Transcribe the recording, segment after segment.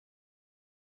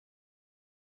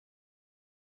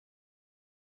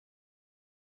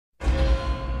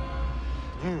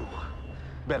You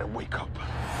better wake up.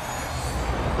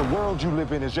 The world you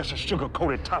live in is just a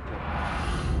sugar-coated topping.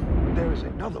 There is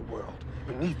another world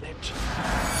beneath it.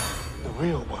 The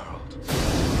real world.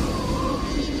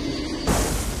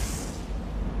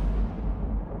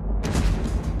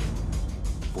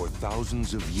 For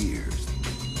thousands of years,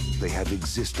 they have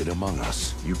existed among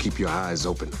us. You keep your eyes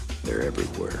open. They're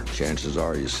everywhere. Chances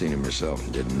are you've seen them yourself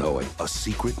and didn't know it. A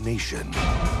secret nation.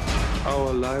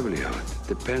 Our livelihood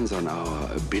depends on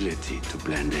our ability to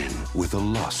blend in. With a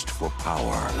lust for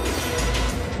power.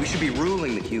 We should be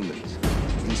ruling the humans.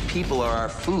 These people are our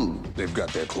food. They've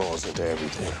got their claws into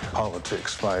everything.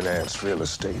 Politics, finance, real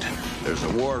estate. There's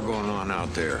a war going on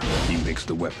out there. He makes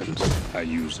the weapons. I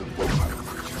use them.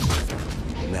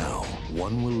 Now,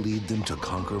 one will lead them to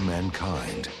conquer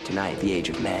mankind. Tonight, the age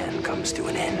of man comes to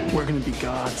an end. We're gonna be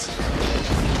gods.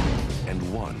 And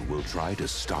one will try to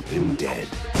stop him dead.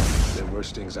 There are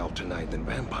worse things out tonight than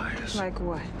vampires. Like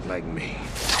what? Like me.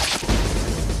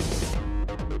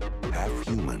 Half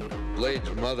human. Blade's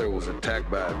mother was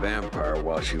attacked by a vampire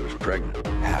while she was pregnant.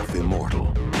 Half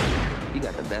immortal. You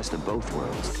got the best of both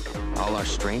worlds. All our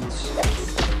strengths,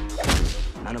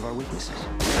 none of our weaknesses.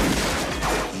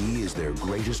 He is their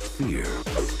greatest fear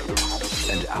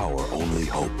and our only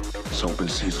hope. It's open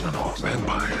season on all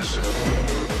vampires.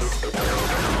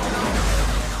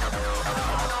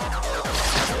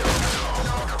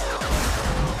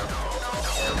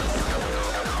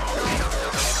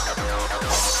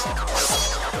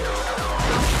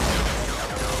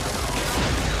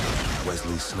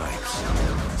 Wesley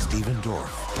Snipes, Stephen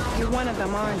Dorff. You're one of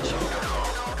them, aren't you?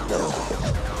 No,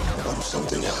 I'm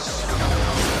something else.